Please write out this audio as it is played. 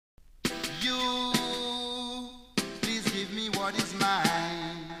what is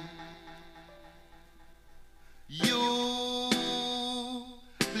mine. You,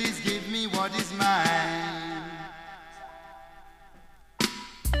 please give me what is mine.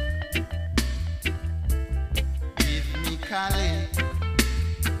 Give me Collie,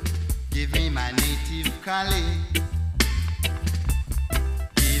 give me my native Collie.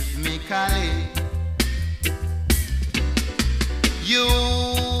 Give me Collie. You,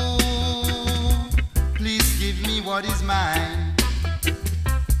 please give me what is mine.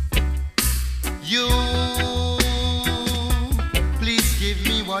 You, please give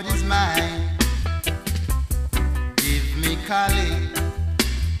me what is mine. Give me Collie,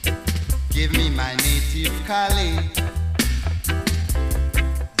 give me my native Collie.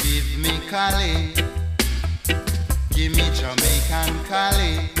 Give me Collie, give me Jamaican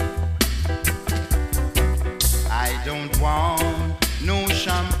Collie. I don't want no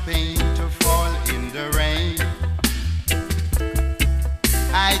champagne to fall in the rain.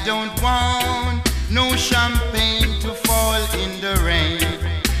 I don't want no champagne to fall in the rain.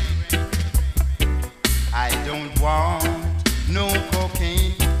 I don't want no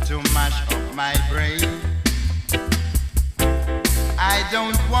cocaine to mash up my brain. I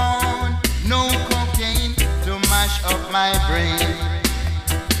don't want no cocaine to mash up my brain.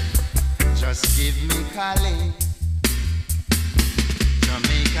 Just give me Collie,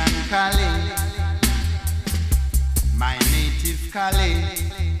 Jamaican Collie, my native Collie,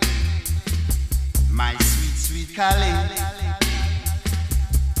 my sweet, sweet Collie.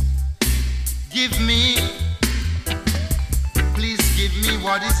 Give me, please give me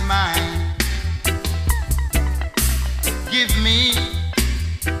what is mine. Give me,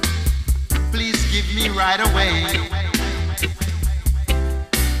 please give me right away.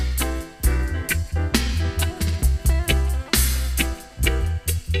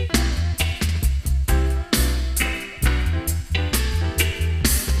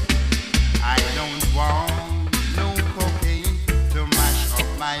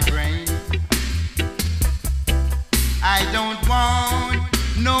 I don't want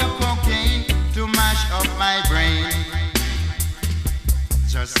no cocaine to mash up my brain.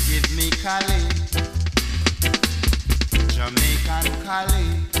 Just give me Collie, Jamaican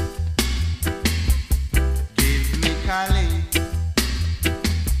Collie. Give me Collie,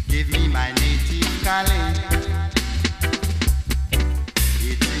 give me my native Collie.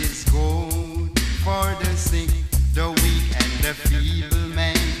 It is good for the sick, the weak and the feeble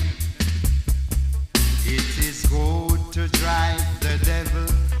man. It is good to drive the devil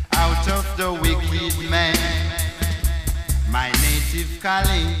out of the wicked man. My native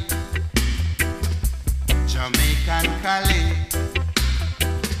Collie, Jamaican Collie.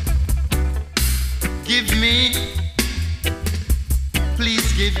 Give me,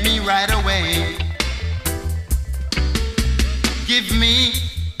 please give me right away. Give me,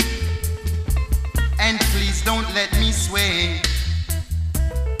 and please don't let me sway.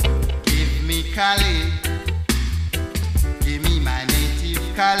 Give me Collie, give me my native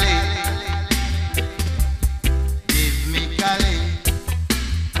Collie. Give me Collie,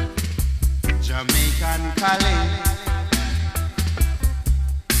 Jamaican Collie.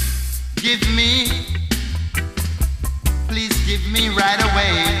 Give me, please give me right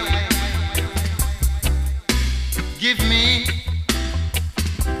away. Give me,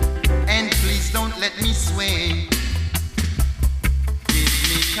 and please don't let me sway. Give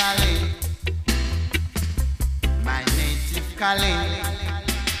me Collie, my native Collie.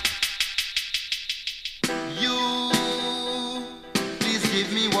 You, please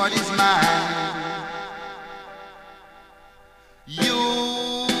give me what is mine.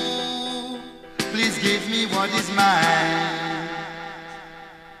 You, please give me what is mine.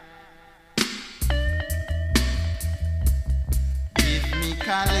 Give me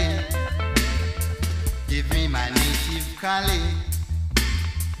Collie, give me my native Collie.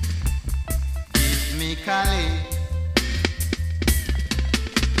 Give me Collie.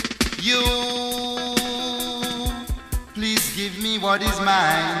 You, please give me what is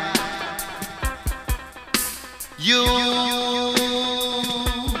mine. You,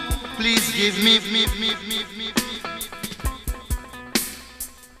 please give me.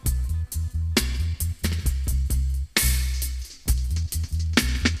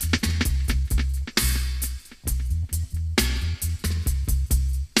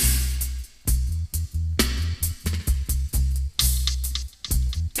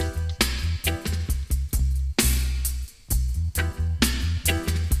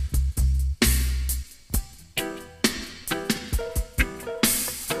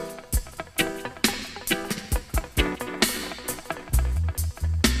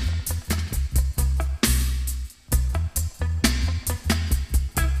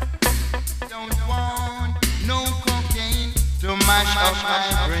 mash up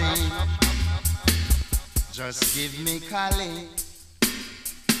my brain. Just give me Collie,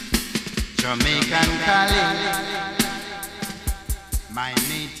 Jamaican Collie, my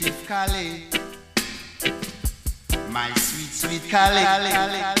native Collie, my sweet, sweet Collie.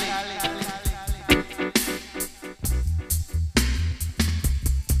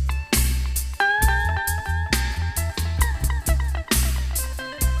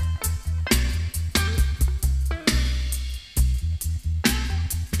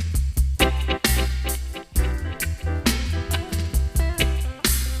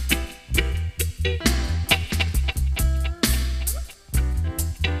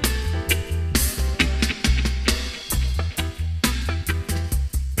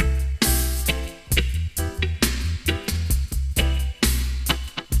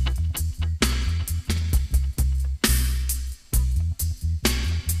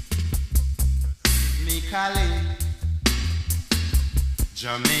 Collie,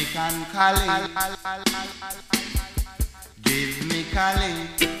 Jamaican Collie, give me Collie,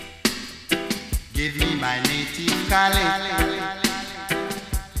 give me my native Collie.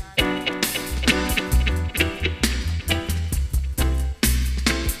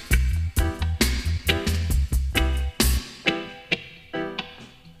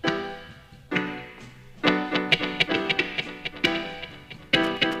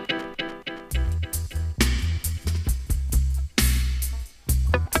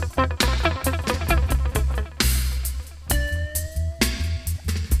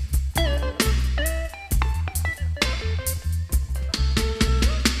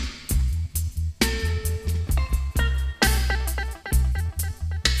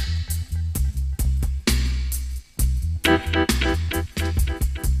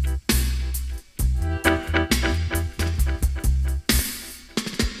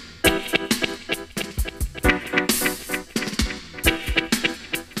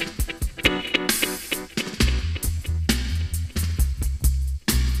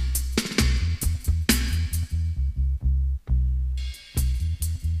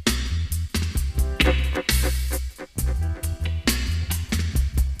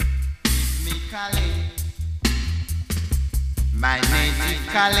 Collie, my native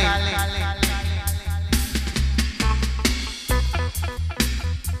Collie.